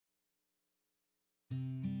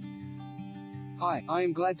Hi, I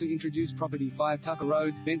am glad to introduce Property 5 Tucker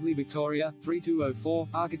Road, Bentleigh, Victoria, 3204,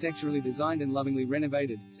 architecturally designed and lovingly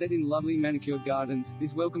renovated, set in lovely manicured gardens.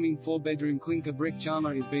 This welcoming 4-bedroom clinker brick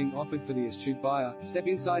charmer is being offered for the astute buyer. Step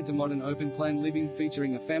inside to modern open-plan living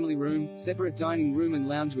featuring a family room, separate dining room and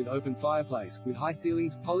lounge with open fireplace. With high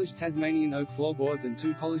ceilings, polished Tasmanian oak floorboards and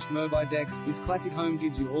 2 polished Murby decks, this classic home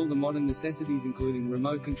gives you all the modern necessities including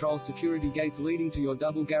remote control security gates leading to your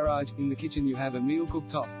double garage. In the kitchen you have a meal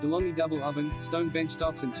cooktop, DeLonghi double oven, stone bench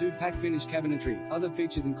tops and 2 pack finish cabinetry. Other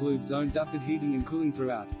features include zone ducted heating and cooling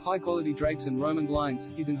throughout, high quality drapes and Roman blinds,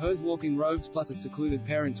 his and hers walk-in robes plus a secluded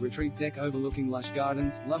parents retreat deck overlooking lush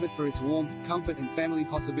gardens. Love it for its warmth, comfort and family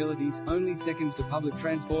possibilities. Only seconds to public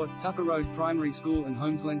transport, Tucker Road Primary School and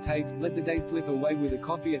Homesglen Tate. Let the day slip away with a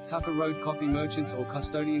coffee at Tucker Road Coffee Merchants or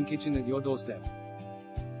Custodian Kitchen at your doorstep.